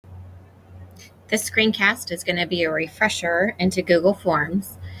This screencast is going to be a refresher into Google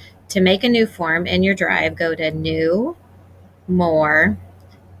Forms. To make a new form in your Drive, go to New, More,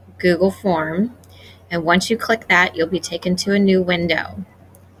 Google Form, and once you click that, you'll be taken to a new window.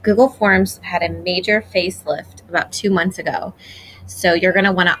 Google Forms had a major facelift about 2 months ago, so you're going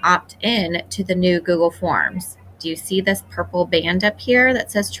to want to opt in to the new Google Forms. Do you see this purple band up here that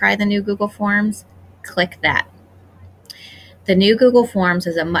says Try the new Google Forms? Click that. The new Google Forms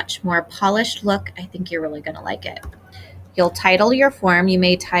is a much more polished look. I think you're really going to like it. You'll title your form. You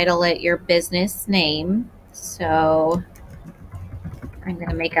may title it your business name. So I'm going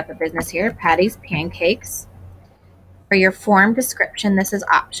to make up a business here, Patty's Pancakes. For your form description, this is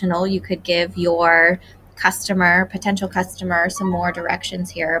optional. You could give your potential customer, some more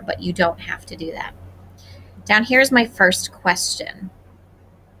directions here, but you don't have to do that. Down here is my first question.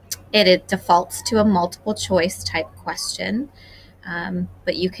 It defaults to a multiple choice type question,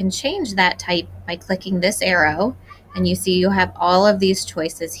 but you can change that type by clicking this arrow, and you see you have all of these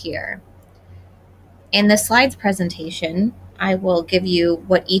choices here. In the slides presentation, I will give you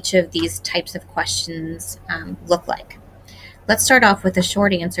what each of these types of questions look like. Let's start off with a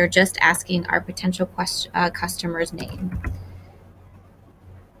short answer, just asking our potential customer's name.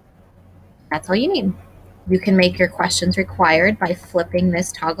 That's all you need. You can make your questions required by flipping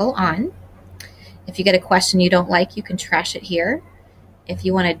this toggle on. If you get a question you don't like, you can trash it here. If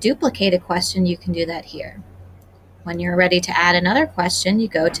you want to duplicate a question, you can do that here. When you're ready to add another question, you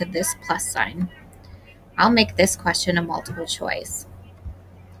go to this plus sign. I'll make this question a multiple choice.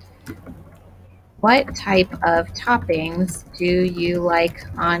 What type of toppings do you like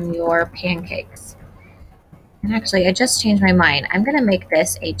on your pancakes? And actually, I just changed my mind. I'm going to make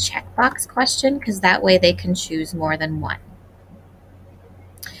this a checkbox question because that way they can choose more than one.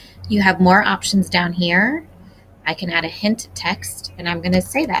 You have more options down here. I can add a hint text, and I'm going to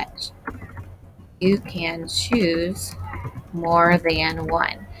say that. You can choose more than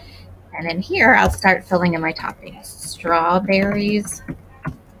one. And then here, I'll start filling in my toppings. Strawberries,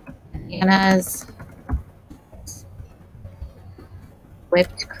 bananas,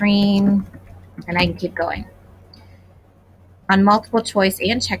 whipped cream, and I can keep going. On multiple choice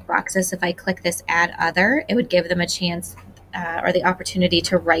and checkboxes, if I click this Add Other, it would give them a chance or the opportunity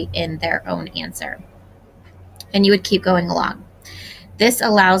to write in their own answer. And you would keep going along. This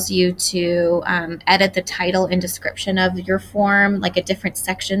allows you to edit the title and description of your form, like at different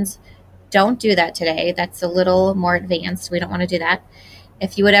sections. Don't do that today. That's a little more advanced. We don't want to do that.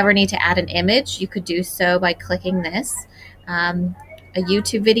 If you would ever need to add an image, you could do so by clicking this. A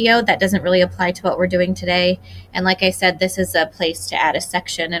YouTube video, that doesn't really apply to what we're doing today. And like I said, this is a place to add a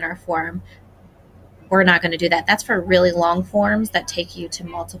section in our form. We're not going to do that. That's for really long forms that take you to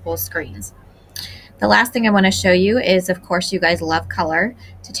multiple screens. The last thing I want to show you is, of course, you guys love color.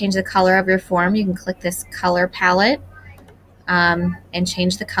 To change the color of your form, you can click this color palette and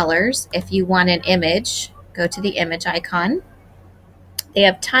change the colors. If you want an image, go to the image icon. They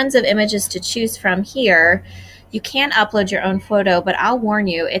have tons of images to choose from here. You can upload your own photo, but I'll warn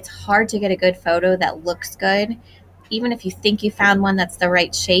you, it's hard to get a good photo that looks good. Even if you think you found one that's the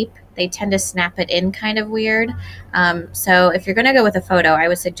right shape, they tend to snap it in kind of weird. So if you're going to go with a photo, I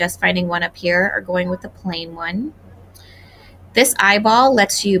would suggest finding one up here or going with the plain one. This eyeball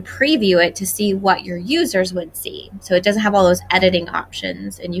lets you preview it to see what your users would see. So it doesn't have all those editing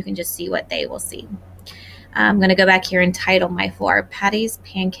options, and you can just see what they will see. I'm going to go back here and title my form Patty's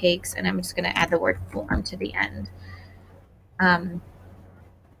Pancakes, and I'm just going to add the word form to the end.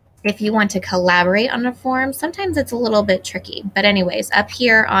 If you want to collaborate on a form, sometimes it's a little bit tricky. But anyways, up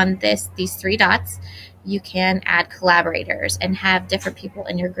here on these three dots, you can add collaborators and have different people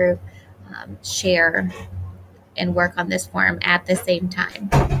in your group share and work on this form at the same time.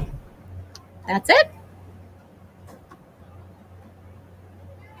 That's it.